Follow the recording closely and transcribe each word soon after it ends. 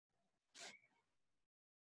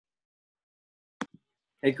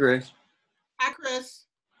Hey, Chris. Hi, Chris.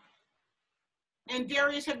 And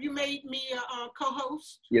Darius, have you made me a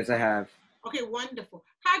co-host? Yes, I have. Okay, wonderful.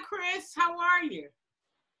 Hi, Chris. How are you?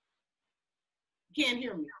 Can't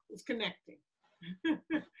hear me. It's connecting.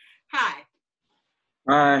 Hi.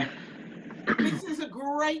 Hi. This is a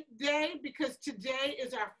great day because today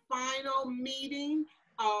is our final meeting.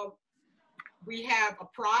 We have a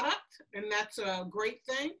product, and that's a great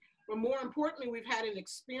thing. But more importantly, we've had an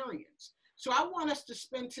experience. So I want us to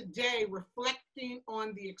spend today reflecting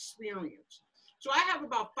on the experience. So I have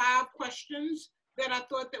about 5 questions that I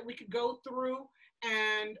thought that we could go through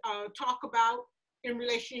and talk about in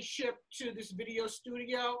relationship to this video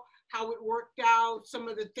studio, how it worked out, some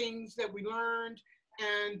of the things that we learned.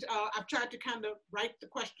 And I've tried to kind of write the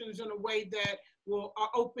questions in a way that are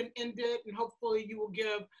open-ended, and hopefully you will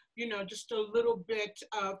give, just a little bit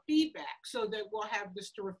of feedback so that we'll have this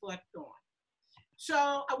to reflect on. So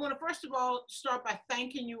I want to first of all start by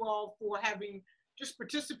thanking you all for having just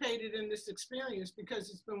participated in this experience,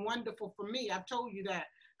 because it's been wonderful for me. I've told you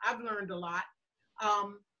that I've learned a lot.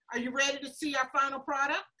 Are you ready to see our final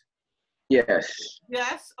product? Yes.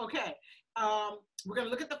 Yes? Okay. We're going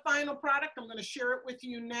to look at the final product. I'm going to share it with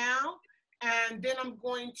you now. And then I'm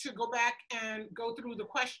going to go back and go through the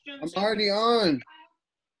questions. I'm already on.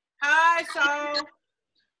 Hi, so.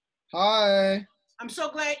 Hi. I'm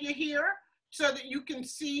so glad you're here so that you can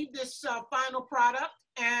see this final product.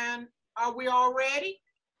 And are we all ready?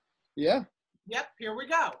 Yeah. Yep, here we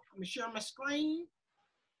go. I'm going to share my screen.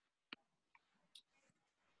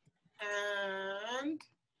 And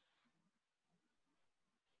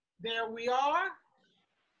there we are.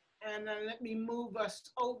 And then let me move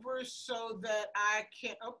us over so that I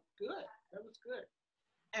can, oh, good, that was good.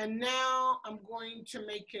 And now I'm going to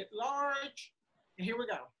make it large. And here we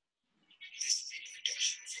go.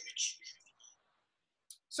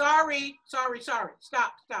 Sorry. Stop.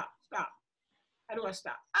 How do I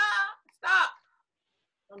stop? Stop.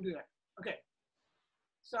 Don't do that. Okay.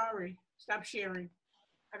 Sorry. Stop sharing.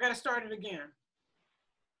 I got to start it again.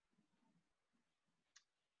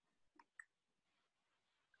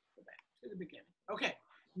 Go back to the beginning. Okay.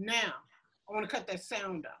 Now, I want to cut that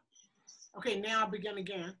sound out. Okay, now I'll begin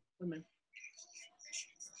again. Wait a minute.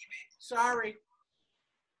 Sorry.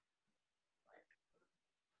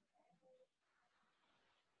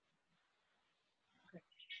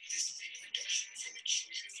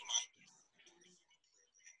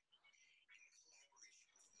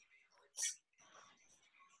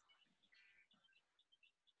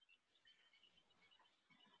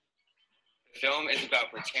 The film is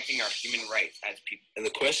about protecting our human rights as people. And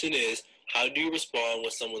the question is, how do you respond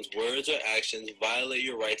when someone's words or actions violate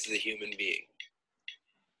your rights as a human being?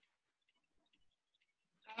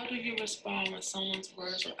 How do you respond when someone's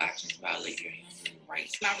words or actions violate your human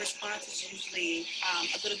rights? My response is usually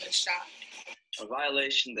a little bit of shock. A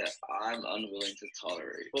violation that I'm unwilling to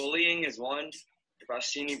tolerate. Bullying is one. If I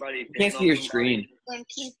see anybody We can't see your screen. When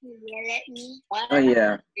people yell at me. Oh,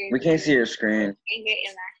 yeah. We can't see your screen.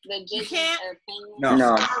 The You can't? No.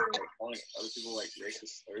 Like, calling other people like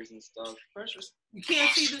racist slurs and stuff. You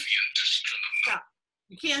can't see the, stop.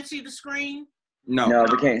 You can't see the screen? No,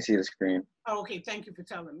 we can't see the screen. Oh, okay, thank you for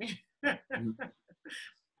telling me.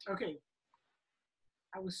 Okay.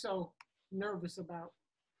 I was so nervous about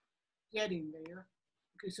getting there.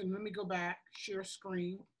 Okay, so let me go back, share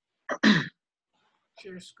screen.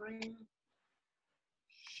 Share screen.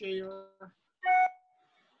 Share.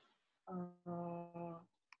 Large.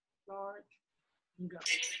 And go.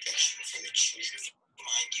 From the Children's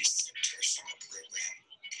Mind Use Center Summer Program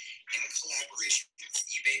in collaboration with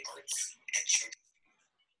eBay Arts and Children.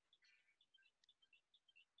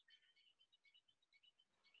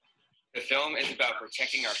 The film is about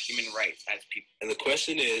protecting our human rights as people. And the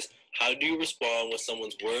question is, how do you respond when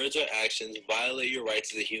someone's words or actions violate your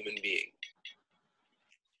rights as a human being?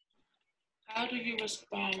 How do you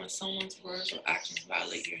respond when someone's words or actions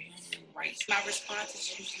violate your human rights? My response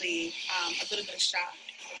is usually a little bit of shock.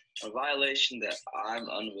 A violation that I'm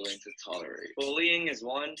unwilling to tolerate. Bullying is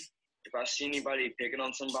one. If I see anybody picking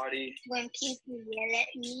on somebody. When people yell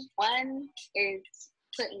at me, one is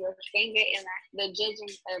putting your finger in the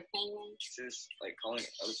judging opinion. Just like calling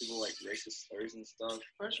other people like racist slurs and stuff.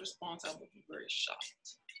 First response, I would be very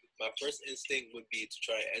shocked. My first instinct would be to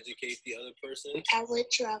try to educate the other person. I would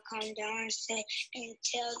try to calm down and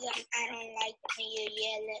tell them I don't like when you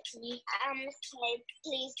yell at me. I'm going to say,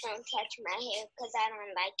 please don't touch my hair because I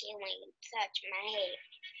don't like it when you touch my hair.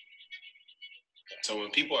 So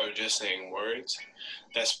when people are just saying words,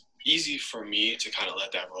 that's easy for me to kind of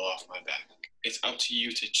let that roll off my back. It's up to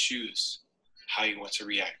you to choose how you want to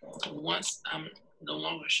react. Once I'm no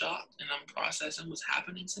longer shocked, and I'm processing what's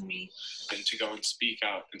happening to me. And to go and speak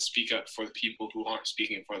out for the people who aren't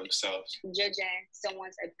speaking for themselves. Judging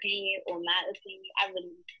someone's opinion or my opinion,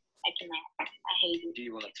 I cannot. I hate it. Do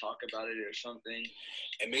you want to talk about it or something?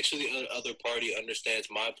 And make sure the other party understands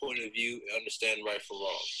my point of view and understand right from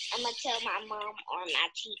wrong. I'm going to tell my mom or my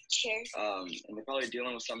teacher. And they're probably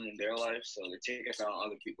dealing with something in their life, so they take it out on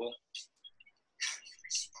other people.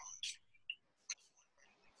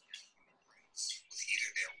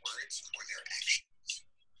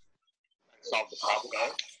 Solve the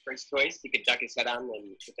problem. First choice, he could duck his head on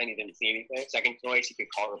and pretend he didn't see anything. Second choice, he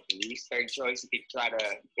could call the police. Third choice, he could try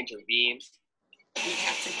to intervene. We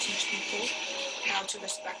have to teach people how to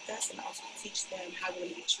respect us and also teach them how to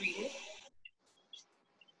be treated.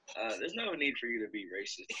 There's no need for you to be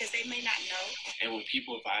racist. Because they may not know. And when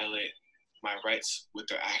people violate my rights with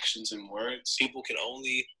their actions and words, people can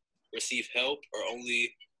only receive help or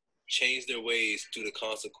only change their ways due to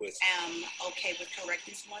consequences. Okay with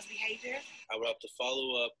correcting someone's behavior. I would have to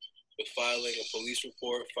follow up with filing a police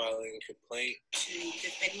report, filing a complaint. To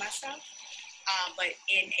defend myself, but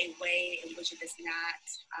in a way in which it does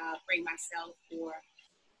not bring myself or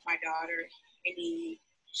my daughter any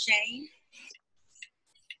shame.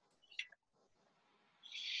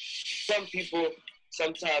 Some people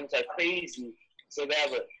sometimes are crazy, so they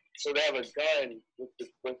have a gun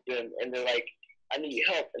with them, and they're like, I need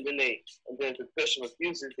help, and then the person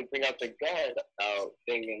refuses to bring out the gun out,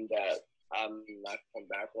 thinking that I'm not come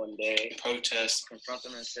back one day. Protest, confront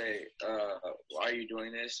them and say, why are you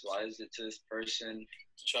doing this? Why is it to this person?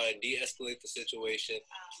 Try and de-escalate the situation.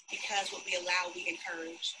 Because what we allow, we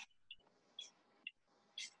encourage.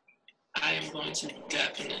 I am going to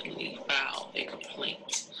definitely file a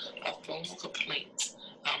complaint, a formal complaint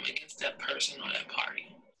against that person or that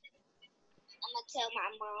party. I'm going to tell my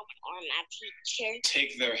mom or my teacher.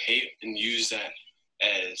 Take their hate and use that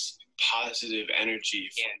as positive energy.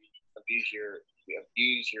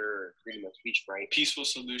 Abuse your freedom of speech, right? Peaceful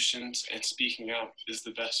solutions and speaking out is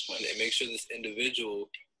the best way. And make sure this individual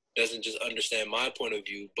doesn't just understand my point of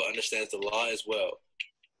view, but understands the law as well.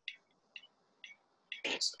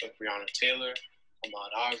 Of Breonna Taylor,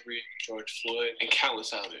 Ahmaud Arbery, George Floyd, and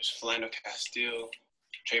countless others. Philando Castile,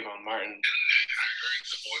 Trayvon Martin. And I heard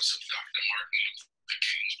the voice of Dr. Martin Luther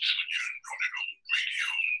King Jr. on an old radio.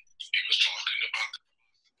 He was talking about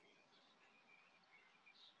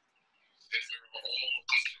that we were all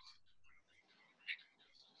complicit.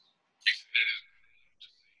 He said it is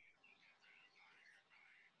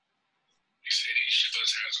he said each of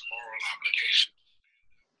us has a moral obligation.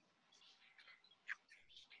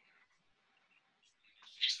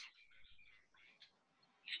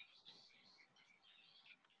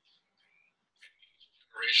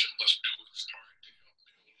 Must do its part to help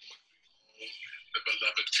build what we call the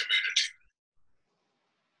beloved community.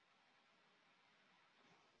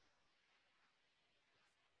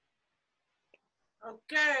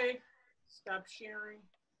 Okay, stop sharing.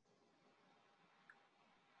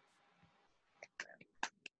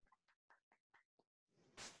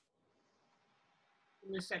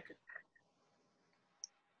 Give me a second.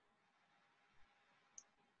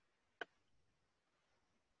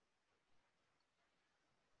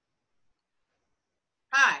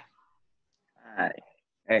 Hi. Hi.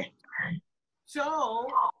 Hey. So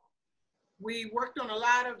we worked on a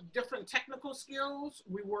lot of different technical skills.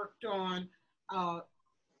 We worked on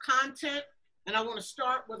content, and I want to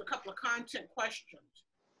start with a couple of content questions.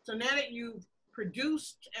 So now that you've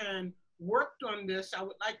produced and worked on this, I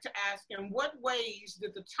would like to ask, in what ways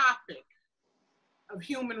did the topic of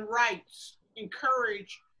human rights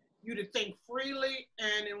encourage you to think freely,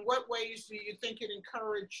 and in what ways do you think it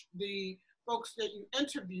encouraged the folks that you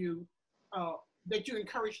interview, that you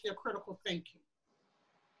encourage their critical thinking?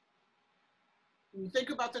 When you think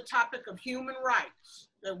about the topic of human rights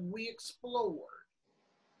that we explored,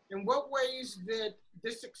 in what ways did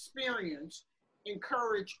this experience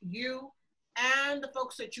encourage you and the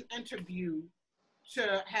folks that you interview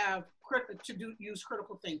to use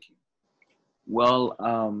critical thinking? Well,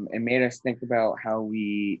 it made us think about how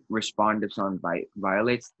we respond if someone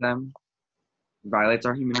violates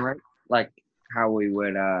our human rights, like how we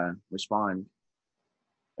would respond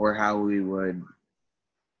or how we would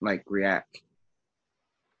like react.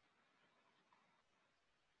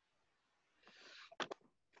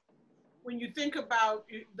 When you think about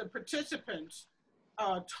the participants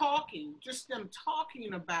talking, just them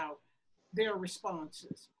talking about their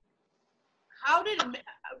responses, how did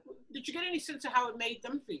you get any sense of how it made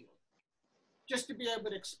them feel? Just to be able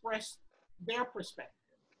to express their perspective.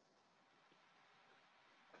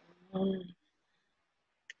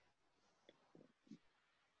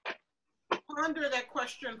 ponder that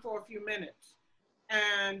question for a few minutes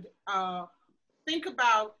and think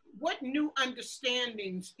about what new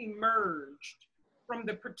understandings emerged from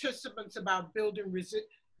the participants about building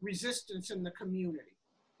resistance in the community.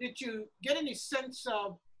 Did you get any sense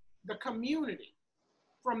of the community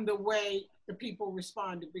from the way the people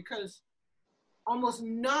responded? Because almost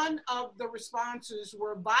none of the responses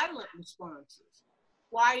were violent responses.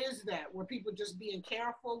 Why is that? Were people just being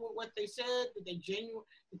careful with what they said? Did you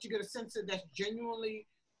get a sense that that's genuinely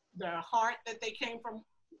the heart that they came from?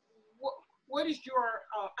 What is your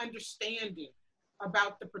understanding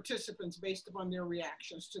about the participants based upon their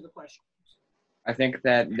reactions to the questions? I think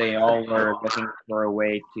that they all were looking for a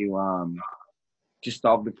way to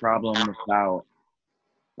solve the problem without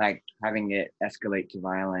like having it escalate to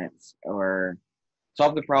violence, or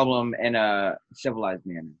solve the problem in a civilized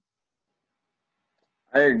manner.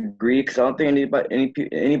 I agree, because I don't think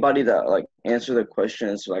anybody that like answer the question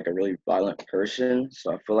is like a really violent person.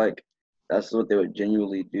 So I feel like that's what they would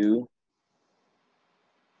genuinely do.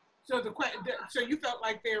 So so you felt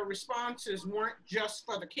like their responses weren't just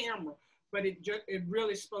for the camera, but it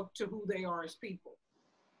really spoke to who they are as people.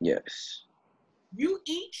 Yes. You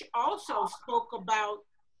each also spoke about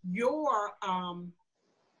your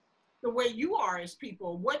the way you are as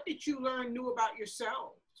people. What did you learn new about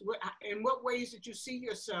yourselves? In what ways did you see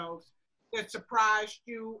yourselves that surprised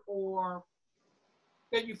you or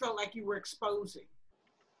that you felt like you were exposing?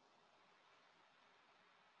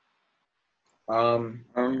 Um,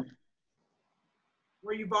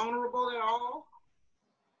 Were you vulnerable at all?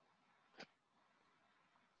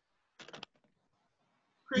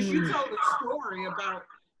 Chris, you told a story about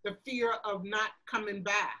the fear of not coming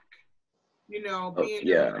back, you know, being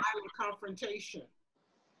in a violent confrontation.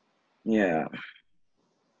 Yeah.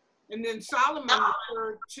 And then Solomon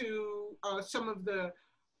referred to some of the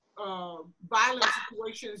violent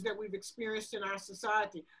situations that we've experienced in our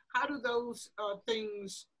society. How do those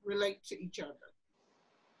things relate to each other?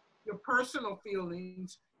 Your personal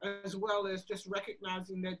feelings, as well as just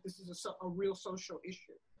recognizing that this is a real social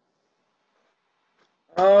issue.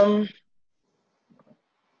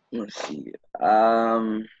 Let's see.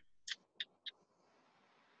 I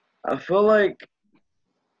feel like,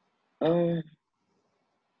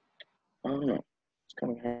 I don't know. It's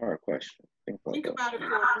kind of a hard question. Think about it for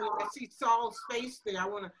a minute. I see Saul's face there. I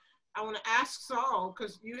want to ask Saul,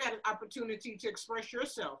 because you had an opportunity to express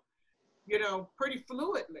yourself, you know, pretty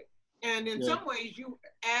fluidly. And in some ways, you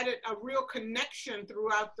added a real connection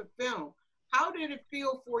throughout the film. How did it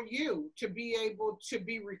feel for you to be able to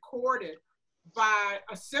be recorded by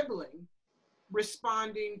a sibling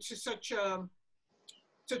responding to such a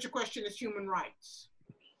question as human rights?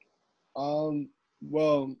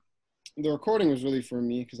 Well, the recording was really for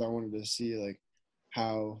me because I wanted to see like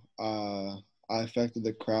how I affected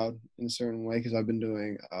the crowd in a certain way, because I've been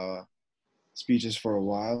doing speeches for a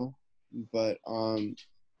while, but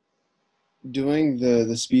doing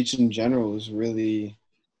the speech in general was really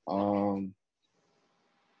I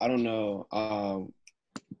don't know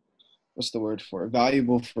what's the word for it,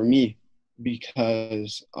 valuable for me,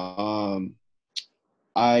 because I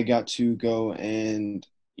got to go and,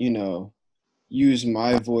 you know, use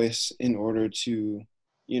my voice in order to,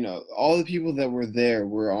 you know, all the people that were there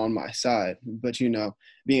were on my side, but, you know,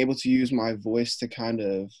 being able to use my voice to kind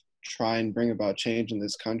of try and bring about change in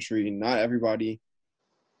this country. Not everybody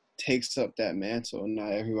takes up that mantle, and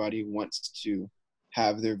not everybody wants to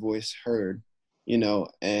have their voice heard, you know,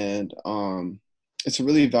 and it's a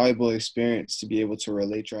really valuable experience to be able to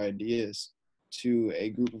relate your ideas to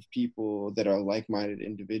a group of people that are like-minded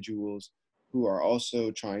individuals who are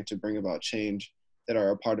also trying to bring about change, that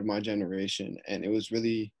are a part of my generation. And it was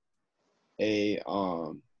really a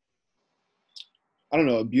I don't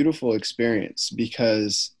know, a beautiful experience,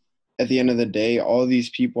 because at the end of the day, all of these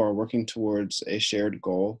people are working towards a shared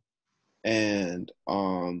goal. And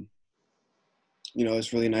you know,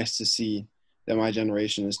 it's really nice to see that my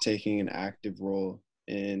generation is taking an active role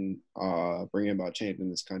in bringing about change in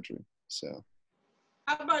this country. So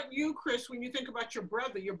how about you, Chris? When you think about your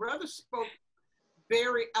brother spoke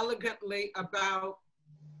very elegantly about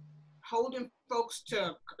holding folks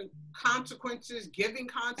to consequences, giving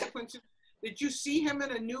consequences. Did you see him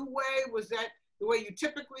in a new way? Was that the way you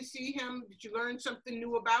typically see him? Did you learn something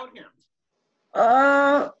new about him?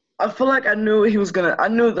 I feel like I knew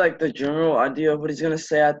like the general idea of what he's gonna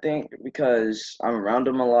say, I think, because I'm around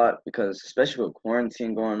him a lot, because especially with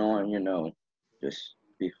quarantine going on, you know, just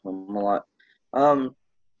be home a lot.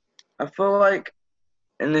 I feel like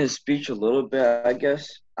in his speech a little bit, I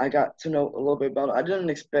guess I got to know a little bit about it. I didn't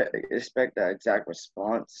expect that exact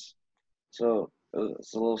response, so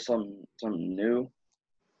it's a little something new.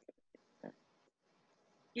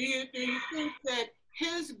 Do you think that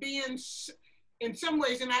his being, in some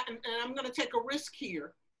ways, and I'm going to take a risk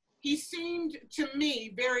here, he seemed to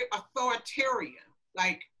me very authoritarian,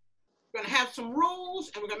 like we're going to have some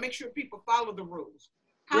rules and we're going to make sure people follow the rules.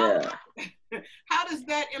 How, how does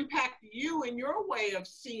that impact you in your way of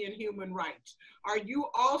seeing human rights? Are you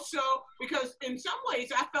also, because in some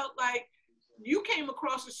ways I felt like you came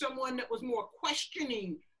across as someone that was more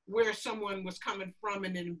questioning where someone was coming from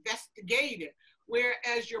and investigated,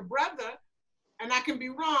 whereas your brother, and I can be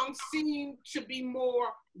wrong, seemed to be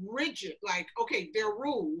more rigid, like, okay, there are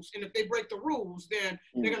rules, and if they break the rules, then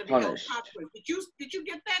they're going to be held accountable. Did you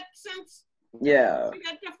get that sense? Yeah. See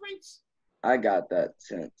that difference? I got that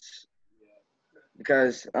sense.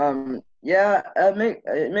 Because yeah,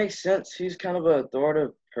 it makes sense. He's kind of an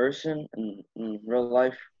authoritative person in real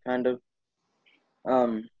life, kind of.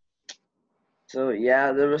 So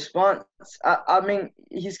yeah, the response. I mean,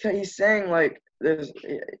 he's saying like there's.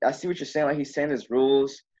 I see what you're saying. Like he's saying there's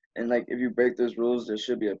rules, and like if you break those rules, there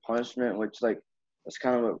should be a punishment. Which like that's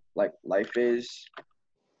kind of what like life is.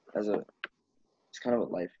 It's kind of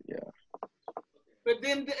what life. Yeah. But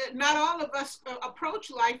then not all of us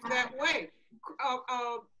approach life that way.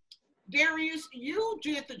 Darius, you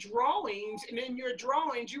did the drawings, and in your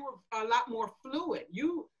drawings, you were a lot more fluid.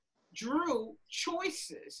 You drew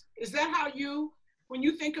choices. Is that how you, when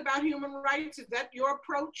you think about human rights, is that your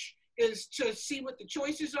approach, is to see what the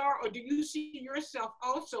choices are? Or do you see yourself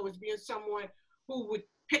also as being someone who would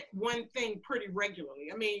pick one thing pretty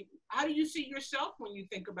regularly? I mean, how do you see yourself when you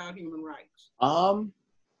think about human rights?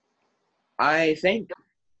 I think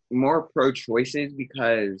more pro choices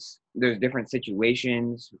because there's different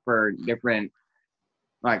situations for different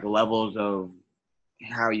like levels of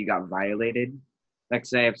how you got violated. Like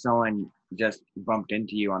say if someone just bumped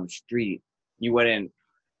into you on the street, you wouldn't,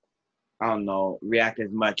 I don't know, react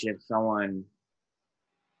as much if someone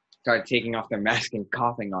started taking off their mask and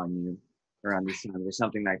coughing on you around the sun or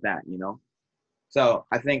something like that, you know? So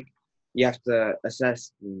I think you have to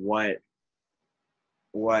assess what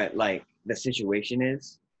like the situation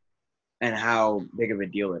is and how big of a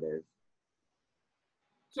deal it is.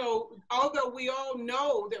 So although we all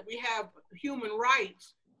know that we have human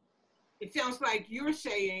rights, it sounds like you're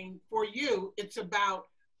saying for you, it's about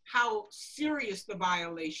how serious the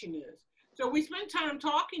violation is. So we spent time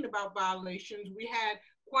talking about violations. We had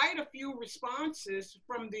quite a few responses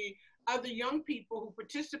from the other young people who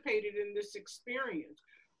participated in this experience.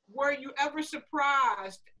 Were you ever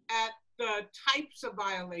surprised at the types of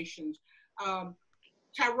violations?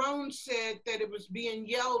 Tyrone said that it was being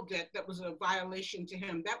yelled at that was a violation to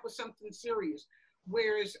him. That was something serious.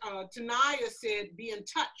 Whereas Tanaya said being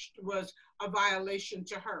touched was a violation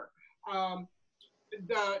to her.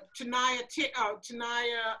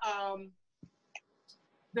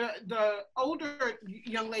 The older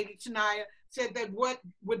young lady, Tanaya, said that what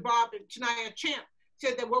would bother, Tanaya Champ,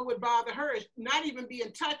 said that what would bother her is not even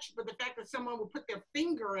being touched, but the fact that someone would put their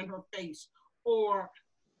finger in her face or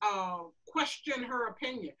question her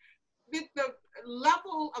opinion. Did the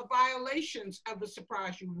level of violations ever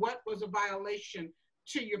surprise you? What was a violation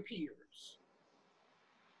to your peers?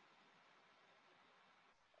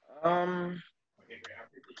 I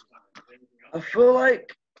feel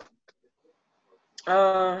like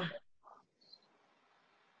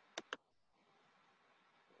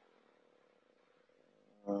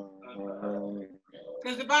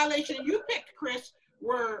because the violation you picked, Chris,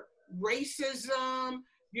 were racism,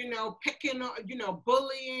 you know, picking, you know,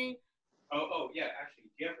 bullying. Oh yeah, actually,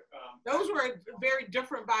 those were very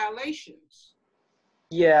different violations.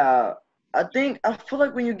 Yeah, I feel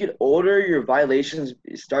like when you get older, your violations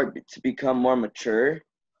start to become more mature.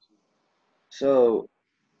 So,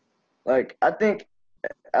 like, I think,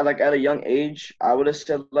 at a young age, I would have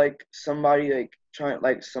said like somebody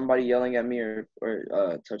somebody yelling at me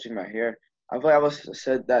or touching my hair. I feel like I would have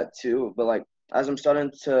said that too. But like as I'm starting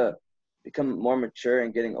to become more mature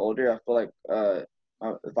and getting older, I feel like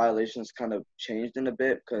my violations kind of changed in a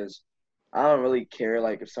bit because I don't really care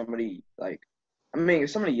like if somebody if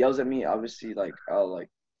somebody yells at me, obviously like I'll like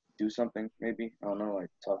do something maybe, I don't know, like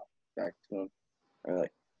talk back to them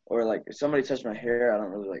or like if somebody touched my hair, I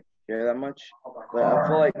don't really like care that much. But I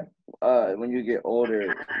feel like when you get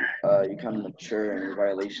older, you kind of mature and your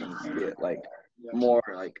violations get like more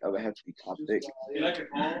like of a hefty topic.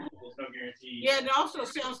 Yeah, it also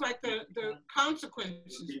sounds like the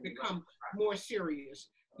consequences become more serious.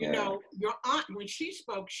 You know, your aunt, when she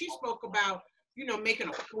spoke about, you know, making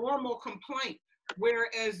a formal complaint,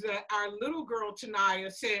 whereas our little girl,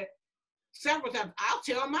 Tanaya, said several times, I'll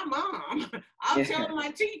tell my mom, I'll tell my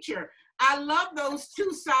teacher. I love those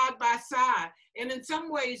two side by side. And in some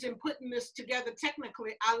ways, in putting this together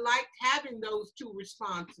technically, I liked having those two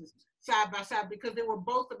responses side by side because they were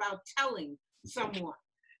both about telling someone.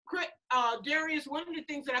 Darius, one of the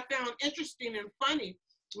things that I found interesting and funny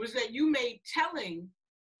was that you made telling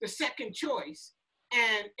the second choice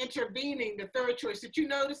and intervening the third choice. Did you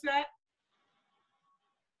notice that?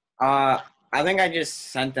 I think I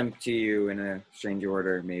just sent them to you in a strange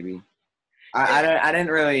order, maybe. I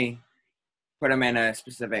didn't really put them in a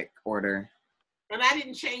specific order. And I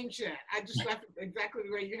didn't change that. I just left it exactly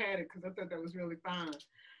the way you had it because I thought that was really fine.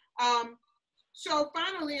 So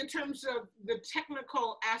finally, in terms of the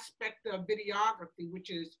technical aspect of videography, which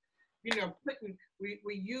is, you know,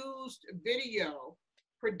 we used video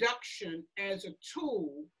production as a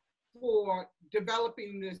tool for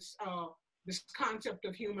developing this concept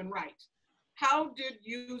of human rights. How did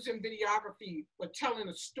using videography for telling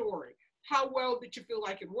a story, how well did you feel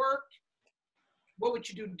like it worked? What would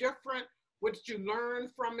you do different? What did you learn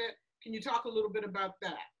from it? Can you talk a little bit about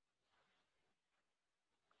that?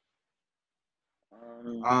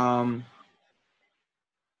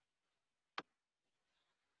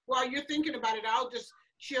 While you're thinking about it, I'll just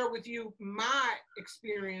share with you my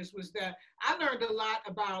experience was that I learned a lot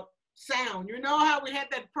about sound. You know how we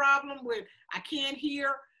had that problem with I can't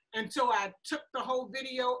hear, and so I took the whole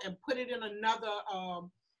video and put it in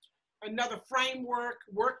another framework,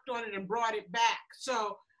 worked on it and brought it back.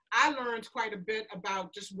 So I learned quite a bit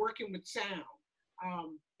about just working with sound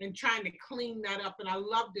and trying to clean that up. And I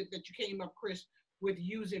loved it that you came up, Chris, with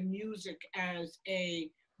using music as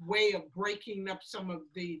a way of breaking up some of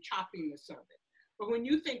the choppiness of it. But when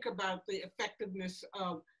you think about the effectiveness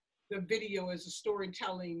of the video as a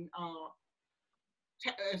storytelling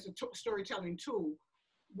storytelling tool,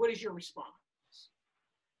 what is your response?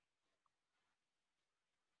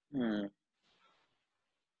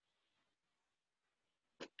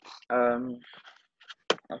 I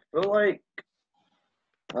feel like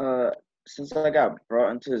since I got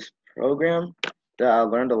brought into this program, that I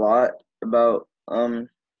learned a lot about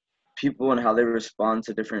people and how they respond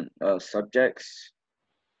to different subjects.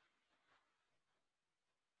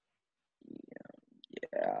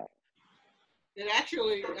 Yeah. And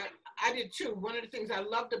actually, I did too. One of the things I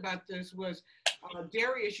loved about this was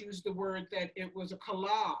Darius used the word that it was a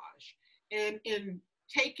collage. And in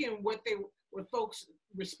taking what folks'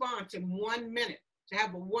 response in 1 minute, to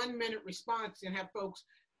have a 1 minute response and have folks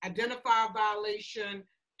identify a violation,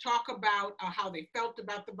 talk about how they felt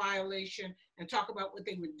about the violation, and talk about what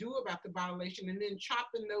they would do about the violation, and then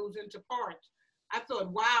chopping those into parts. I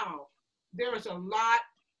thought, wow, there is a lot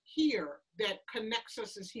here that connects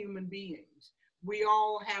us as human beings. We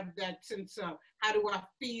all have that sense of how do I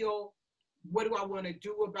feel, what do I want to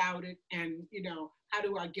do about it, and you know, how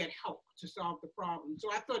do I get help to solve the problem.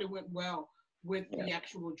 So I thought it went well with the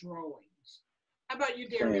actual drawings. How about you,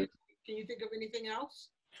 Darius? Can you think of anything else?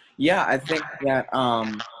 Yeah, I think that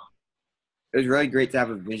it was really great to have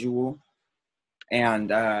a visual and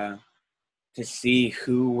to see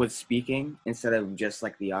who was speaking instead of just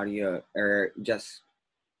like the audio or just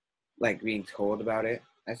like being told about it,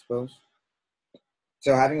 I suppose.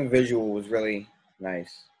 So having a visual was really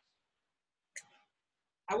nice.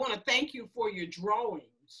 I want to thank you for your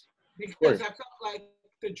drawings because I felt like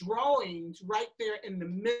the drawings right there in the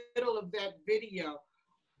middle of that video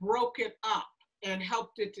broke it up and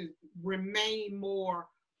helped it to remain more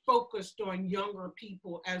focused on younger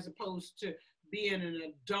people as opposed to being an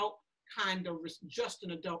adult kind of, just an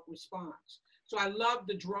adult response. So I loved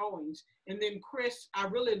the drawings. And then Chris, I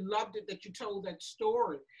really loved it that you told that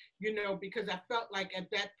story, you know, because I felt like at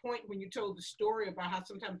that point when you told the story about how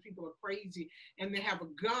sometimes people are crazy and they have a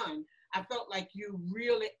gun, I felt like you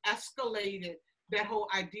really escalated that whole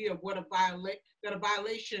idea of what a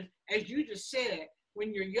violation, as you just said,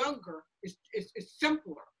 when you're younger, is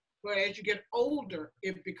simpler. But as you get older,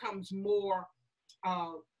 it becomes more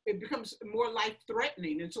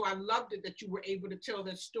life-threatening. And so I loved it that you were able to tell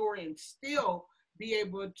that story and still be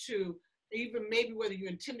able to, even maybe whether you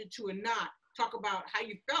intended to or not, talk about how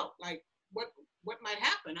you felt, like what might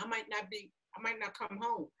happen. I might not come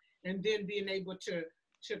home. And then being able to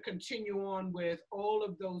continue on with all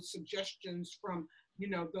of those suggestions from, you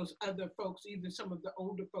know, those other folks, even some of the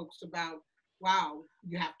older folks about, wow,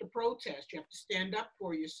 you have to protest, you have to stand up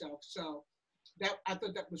for yourself. So that, I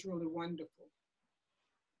thought that was really wonderful.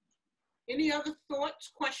 Any other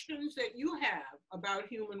thoughts, questions that you have about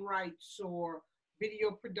human rights or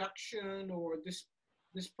video production or this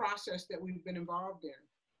process that we've been involved in?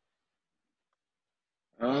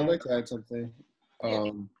 I'd like to add something.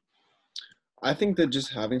 I think that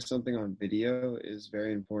just having something on video is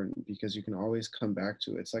very important because you can always come back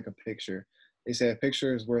to it. It's like a picture. They say a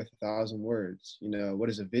picture is worth 1,000 words. You know, what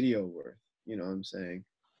is a video worth? You know what I'm saying?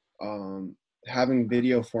 Having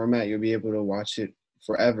video format, you'll be able to watch it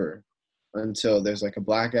forever until there's like a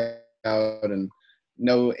blackout and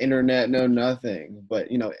no internet, no nothing.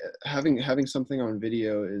 But you know, having something on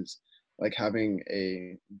video is like having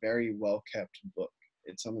a very well kept book.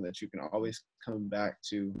 It's something that you can always come back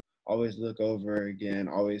to, always look over again,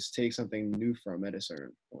 always take something new from at a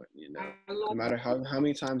certain point. You know, no matter how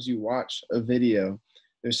many times you watch a video,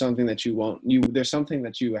 there's something that there's something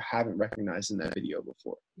that you haven't recognized in that video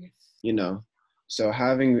before. Yes. You know, so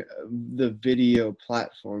having the video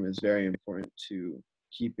platform is very important to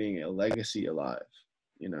keeping a legacy alive.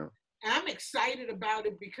 You know, I'm excited about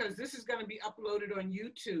it because this is going to be uploaded on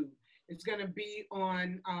YouTube. It's going to be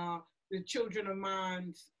on the Children of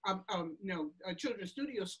Mine's, Children's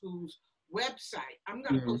Studio School's website. I'm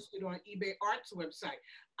going to post it on eBay Arts website.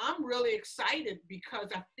 I'm really excited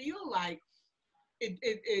because I feel like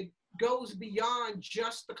it goes beyond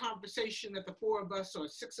just the conversation that the 4 of us or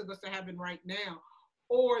 6 of us are having right now,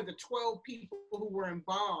 or the 12 people who were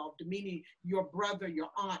involved, meaning your brother,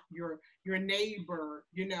 your aunt, your neighbor,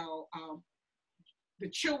 the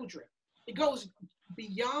children. It goes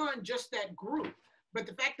beyond just that group. But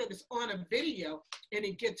the fact that it's on a video and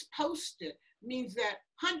it gets posted means that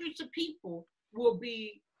hundreds of people will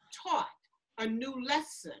be taught a new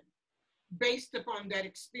lesson based upon that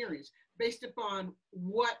experience, based upon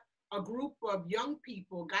what a group of young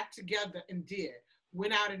people got together and did,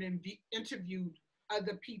 went out and interviewed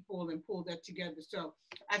other people and pulled that together. So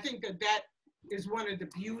I think that is one of the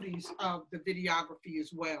beauties of the videography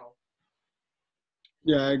as well.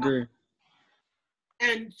 Yeah, I agree.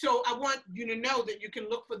 And so I want you to know that you can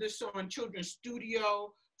look for this on Children's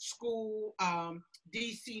Studio School,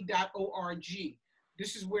 dc.org.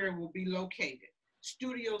 This is where it will be located.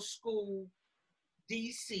 Studio School,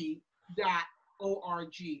 dc.org.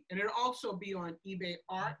 And it'll also be on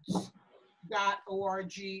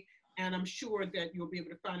ebayarts.org. And I'm sure that you'll be able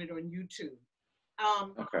to find it on YouTube.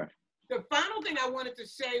 Okay. The final thing I wanted to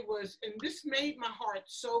say was, and this made my heart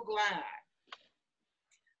so glad.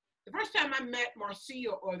 The first time I met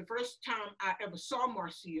Marcia, or the first time I ever saw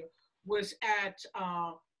Marcia, was at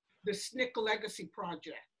the SNCC Legacy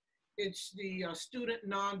Project. It's the Student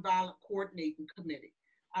Nonviolent Coordinating Committee.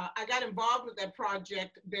 I got involved with that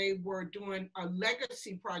project. They were doing a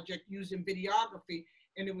legacy project using videography,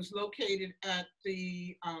 and it was located at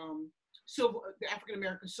the African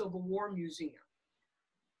American Civil War Museum.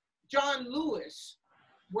 John Lewis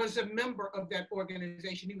was a member of that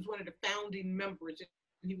organization. He was one of the founding members,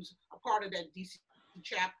 and he was a part of that DC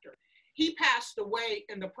chapter. He passed away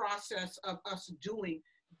in the process of us doing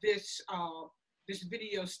this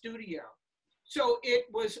video studio. So it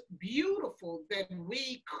was beautiful that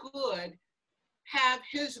we could have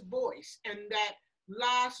his voice, and that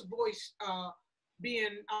last voice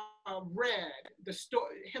being read, the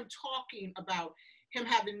story, him talking about him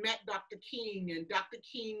having met Dr. King and Dr.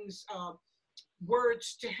 King's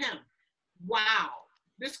words to him. Wow,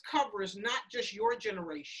 this covers not just your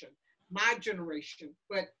generation, my generation,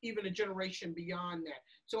 but even a generation beyond that.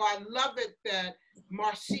 So I love it that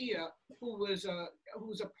Marcia, who's a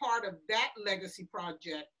part of that legacy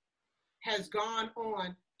project, has gone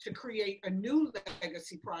on to create a new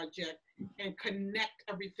legacy project and connect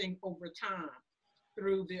everything over time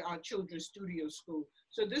through the Children's Studio School.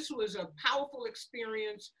 So this was a powerful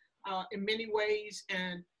experience in many ways,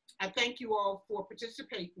 and I thank you all for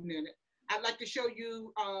participating in it. I'd like to show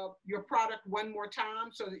you your product one more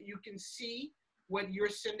time so that you can see what you're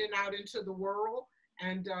sending out into the world.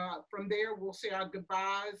 And from there, we'll say our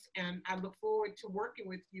goodbyes, and I look forward to working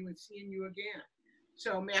with you and seeing you again.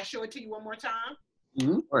 So may I show it to you one more time?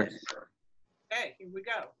 Mm-hmm. Of course. Okay, here we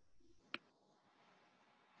go.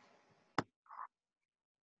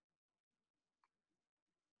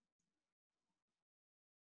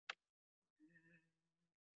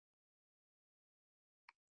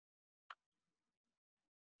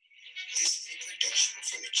 This is a production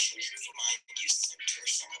for the Children of Mind Youth Center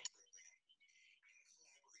Summer Program in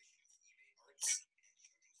collaboration with eBay Arts.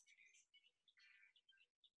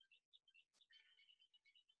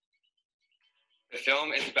 The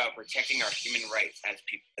film is about protecting our human rights as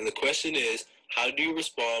people. And the question is, how do you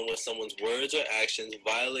respond when someone's words or actions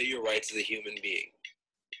violate your rights as a human being?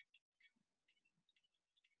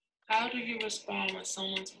 How do you respond when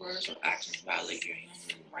someone's words or actions violate your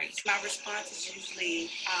human rights? My response is usually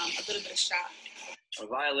a little bit of shock. A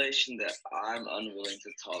violation that I'm unwilling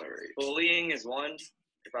to tolerate. Bullying is one.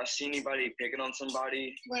 If I see anybody picking on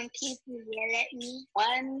somebody. When people yell at me.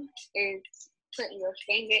 One is putting your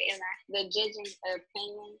finger in the judging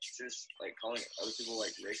opinion. Just like calling other people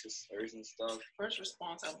like racist slurs and stuff. First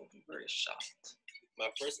response, I would be very shocked. My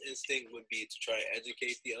first instinct would be to try and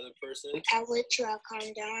educate the other person. I would try to calm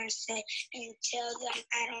down and tell them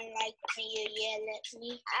I don't like when you yell at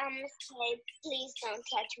me. I'm going to say, please don't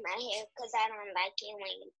touch my hair because I don't like it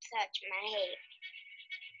when you touch my hair.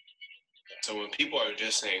 So when people are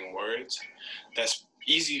just saying words, that's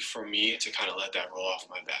easy for me to kind of let that roll off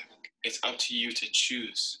my back. It's up to you to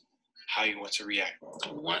choose how you want to react.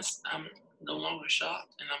 Once I'm no longer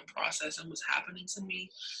shocked and I'm processing what's happening to me,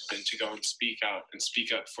 And to go and speak out and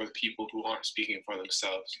speak up for the people who aren't speaking for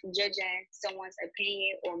themselves. Judging someone's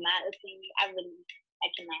opinion or my opinion, I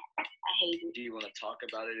cannot. I hate it. Do you want to talk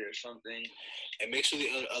about it or something? And make sure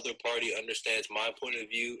the other party understands my point of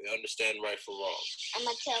view and understand right from wrong. I'm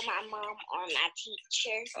going to tell my mom or my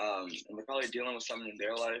teacher. And they're probably dealing with something in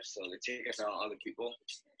their life, so they take it out on other people.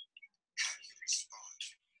 How do you respond when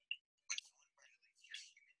someone violates your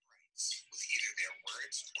human rights with either their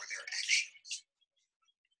words or their actions?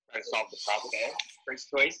 Try to solve the problem. Okay. First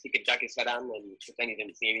choice, he could duck his head down and pretend he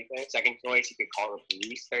didn't see anything. Second choice, he could call the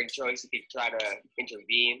police. Third choice, he could try to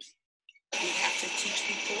intervene. We have to teach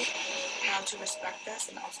people how to respect us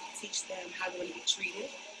and also teach them how to be treated.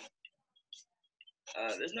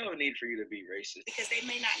 There's no need for you to be racist. Because they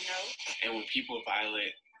may not know. And when people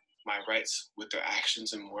violate my rights with their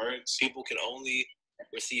actions and words, people can only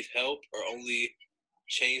receive help or only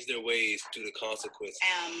change their ways due to consequences.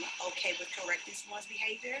 I'm okay with correcting someone's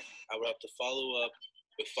behavior. I would have to follow up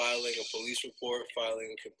with filing a police report,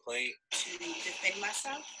 filing a complaint. To defend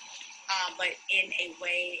myself, but in a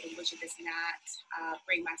way in which it does not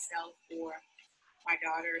bring myself or my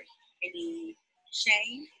daughter any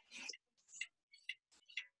shame.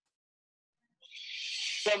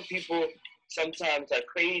 Some people sometimes are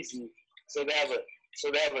crazy, so they have a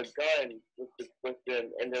gun with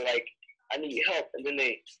them, and they're like, I need help, and then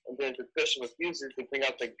if the person refuses, they bring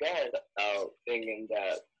out the gun out, thinking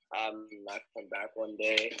that I'm not coming back one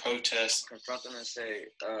day. protest, Confront them and say,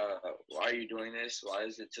 why are you doing this? Why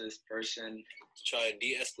is it to this person? To try and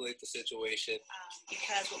de-escalate the situation.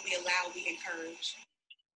 Because what we allow, we encourage.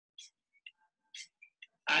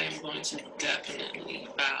 I am going to definitely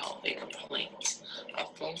file a complaint, a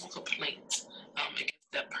formal complaint against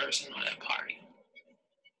that person or that party.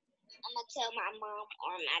 I'm going to tell my mom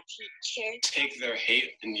or my teacher. take their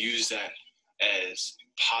hate and use that as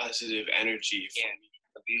positive energy for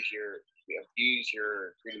Abuse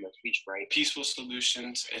your freedom of speech right. peaceful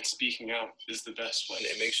solutions, and speaking out is the best way.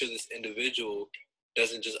 And make sure this individual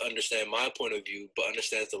doesn't just understand my point of view, but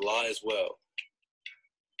understands the law as well.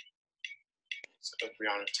 So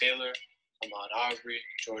Breonna Taylor, Ahmaud Arbery,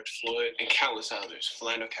 George Floyd, and countless others.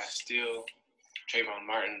 Philando Castile, Trayvon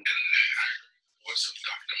Martin. Voice of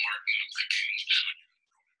Dr. Martin Luther King Jr.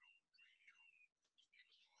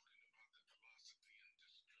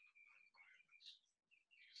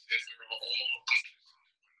 He said we are all complicit when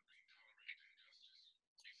we tolerate injustice.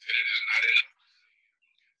 He said it is not enough to say it will get better by and by.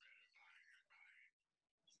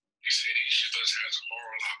 He said each of us has a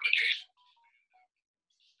moral obligation to stand up,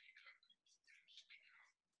 speak up, and speak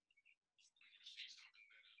out. When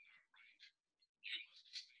you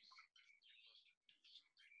see something that is not right, you must say something. You must do something. And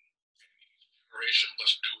each generation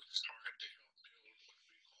must do its part to help build what we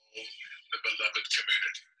call the beloved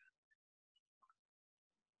community.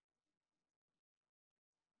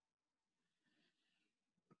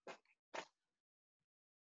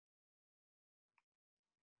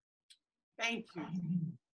 Thank you.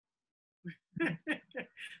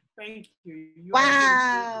 Thank you. You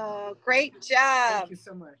Wow, great job. Thank you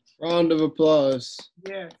so much. Round of applause.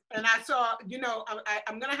 Yeah, and I saw,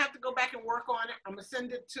 I'm gonna have to go back and work on it. I'm gonna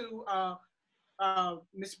send it to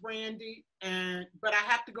Miss Brandy, but I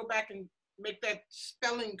have to go back and make that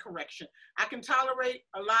spelling correction. I can tolerate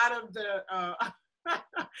a lot of the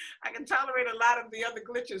other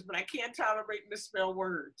glitches, but I can't tolerate misspelled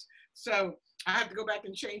words. So I have to go back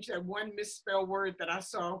and change that one misspelled word that I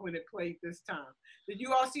saw when it played this time. Did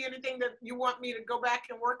you all see anything that you want me to go back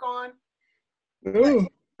and work on? Ooh.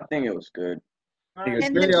 I think it was good. I think it's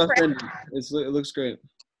very authentic. It looks great.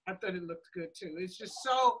 I thought it looked good too. It's just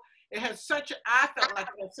I felt like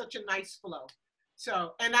it had such a nice flow.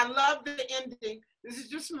 So, and I love the ending. This is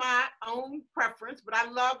just my own preference, but I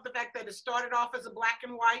love the fact that it started off as a black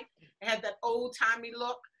and white. It had that old timey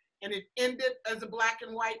look, and it ended as a black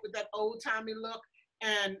and white with that old timey look,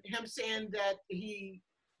 and him saying that he,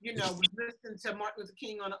 was listening to Martin Luther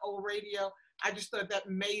King on the old radio. I just thought that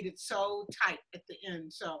made it so tight at the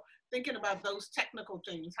end. So thinking about those technical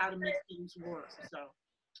things, how to make things work. So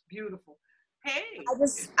beautiful. Hey.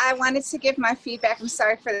 I wanted to give my feedback. I'm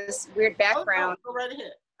sorry for this weird background. Oh, no, go right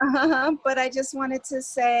ahead. But I just wanted to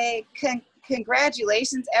say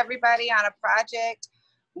congratulations, everybody, on a project.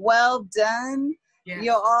 Well done. Yes.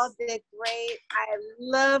 You all did great. I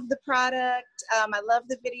love the product. I love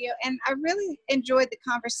the video. And I really enjoyed the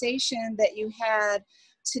conversation that you had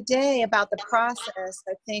today about the process.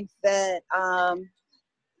 I think that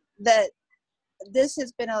that this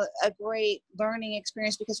has been a great learning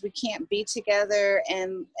experience because we can't be together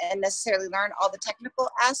and necessarily learn all the technical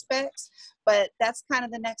aspects, but that's kind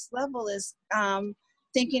of the next level is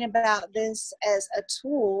thinking about this as a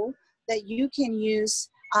tool that you can use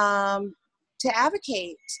to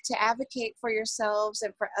advocate for yourselves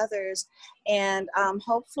and for others. And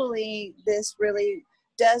hopefully this really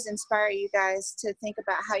does inspire you guys to think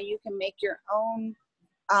about how you can make your own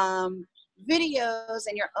videos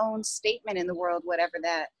and your own statement in the world, whatever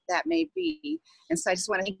that may be. And so I just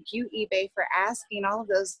want to thank you, eBay, for asking all of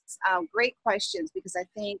those great questions, because I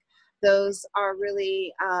think those are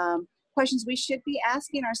really questions we should be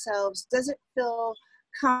asking ourselves. Does it feel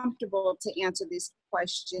comfortable to answer these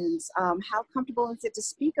questions? How comfortable is it to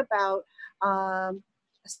speak about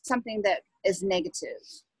something that is negative?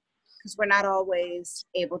 Because we're not always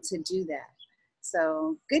able to do that.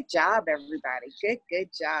 So good job, everybody. Good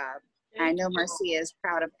job. I know Marcia is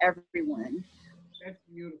proud of everyone. That's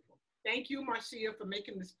beautiful. Thank you, Marcia, for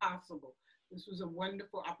making this possible. This was a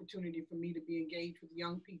wonderful opportunity for me to be engaged with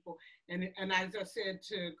young people. And as I said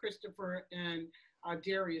to Christopher and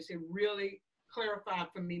Darius, it really clarified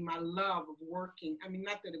for me my love of working. I mean,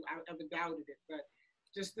 not that I ever doubted it, but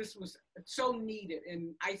just this was so needed.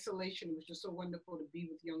 And isolation was just so wonderful to be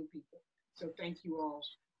with young people. So thank you all.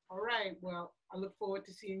 All right. Well, I look forward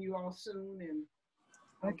to seeing you all soon. And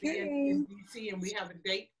I'll be in DC, and we have a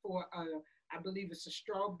date for, I believe it's a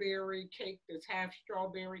strawberry cake that's half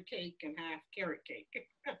strawberry cake and half carrot cake.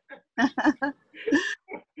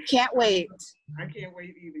 Can't wait. I can't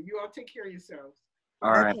wait either. You all take care of yourselves.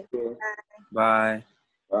 All right. Okay. Bye.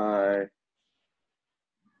 Bye.